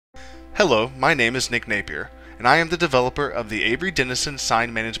Hello, my name is Nick Napier, and I am the developer of the Avery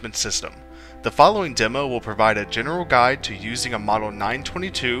Sign Management System. The following demo will provide a general guide to using a Model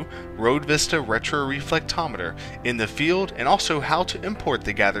 922 Road Vista Retroreflectometer in the field and also how to import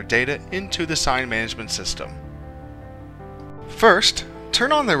the gathered data into the sign management system. First,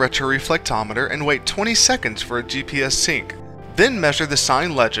 turn on the retroreflectometer and wait 20 seconds for a GPS sync. Then measure the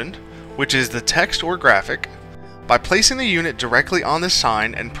sign legend, which is the text or graphic, by placing the unit directly on the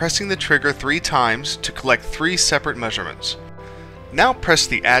sign and pressing the trigger 3 times to collect 3 separate measurements. Now press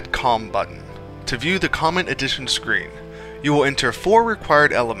the Add COM button to view the comment addition screen. You will enter 4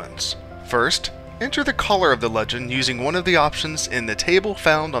 required elements. First, enter the color of the legend using one of the options in the table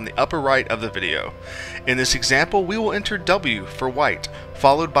found on the upper right of the video. In this example, we will enter W for white,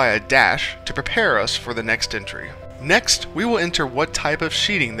 followed by a dash to prepare us for the next entry. Next, we will enter what type of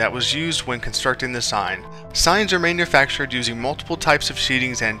sheeting that was used when constructing the sign. Signs are manufactured using multiple types of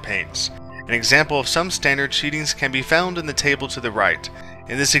sheetings and paints. An example of some standard sheetings can be found in the table to the right.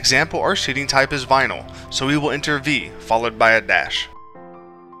 In this example, our sheeting type is vinyl, so we will enter V, followed by a dash.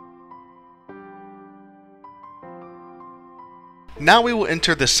 Now we will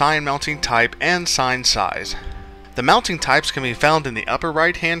enter the sign mounting type and sign size. The mounting types can be found in the upper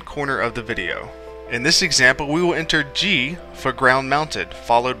right-hand corner of the video. In this example, we will enter G for ground mounted,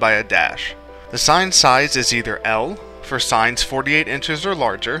 followed by a dash. The sign size is either L for signs 48 inches or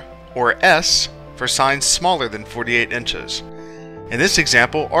larger, or S for signs smaller than 48 inches. In this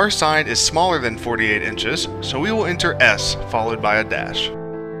example, our sign is smaller than 48 inches, so we will enter S followed by a dash.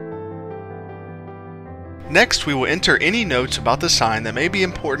 Next, we will enter any notes about the sign that may be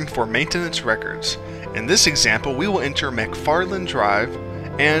important for maintenance records. In this example, we will enter McFarland Drive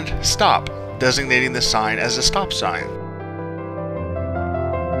and Stop, designating the sign as a stop sign.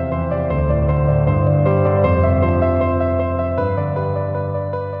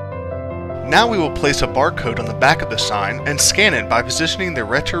 Now we will place a barcode on the back of the sign and scan it by positioning the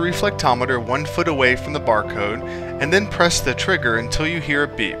retroreflectometer 1 foot away from the barcode and then press the trigger until you hear a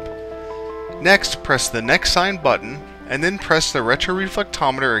beep. Next, press the Next Sign button and then press the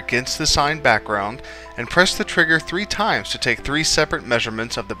retroreflectometer against the sign background and press the trigger 3 times to take 3 separate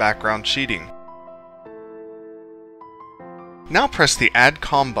measurements of the background sheeting. Now press the Add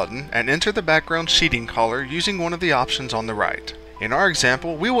COM button and enter the background sheeting color using one of the options on the right. In our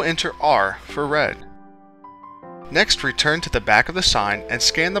example, we will enter R for red. Next, return to the back of the sign and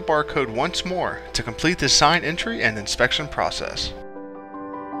scan the barcode once more to complete the sign entry and inspection process.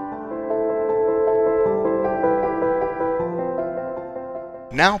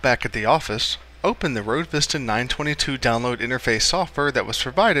 Now back at the office, open the Road Vista 922 download interface software that was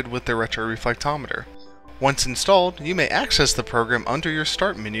provided with the retroreflectometer. Once installed, you may access the program under your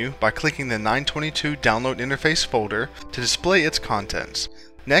Start menu by clicking the 922 Download Interface folder to display its contents.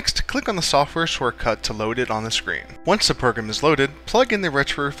 Next, click on the software shortcut to load it on the screen. Once the program is loaded, plug in the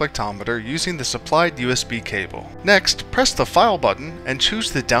retroreflectometer using the supplied USB cable. Next, press the File button and choose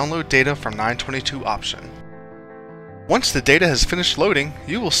the Download Data from 922 option. Once the data has finished loading,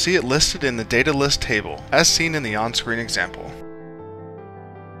 you will see it listed in the Data List table, as seen in the on-screen example.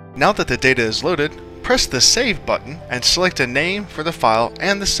 Now that the data is loaded, press the Save button and select a name for the file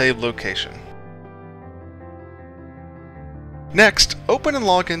and the save location. Next, open and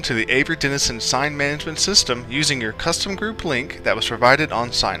log into the Avery Sign Management System using your custom group link that was provided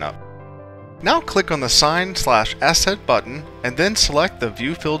on sign-up. Now click on the Sign/Asset button and then select the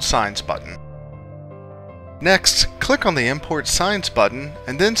View Filled Signs button. Next, click on the Import Signs button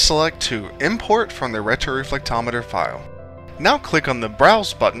and then select to Import from the retroreflectometer file. Now click on the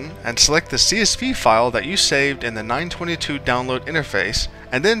Browse button and select the CSV file that you saved in the 922 download interface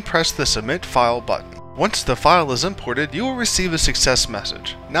and then press the Submit File button. Once the file is imported, you will receive a success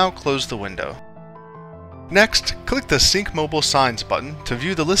message. Now close the window. Next, click the Sync Mobile Signs button to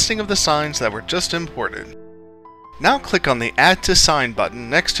view the listing of the signs that were just imported. Now click on the Add to Sign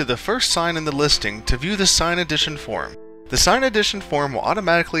button next to the first sign in the listing to view the Sign Addition form. The Sign Addition form will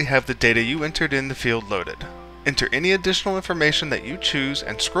automatically have the data you entered in the field loaded. Enter any additional information that you choose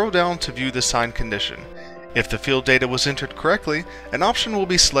and scroll down to view the sign condition. If the field data was entered correctly, an option will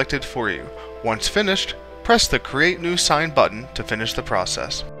be selected for you. Once finished, press the Create New Sign button to finish the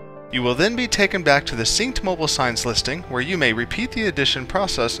process. You will then be taken back to the Synced Mobile Signs listing where you may repeat the addition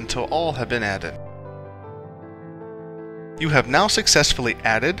process until all have been added. You have now successfully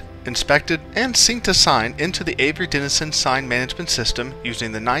added, inspected, and synced a sign into the Avery Sign Management System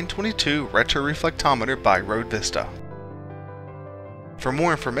using the 922 Retroreflectometer by Road Vista. For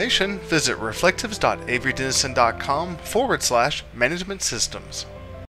more information, visit reflectives.averydennison.com/management systems.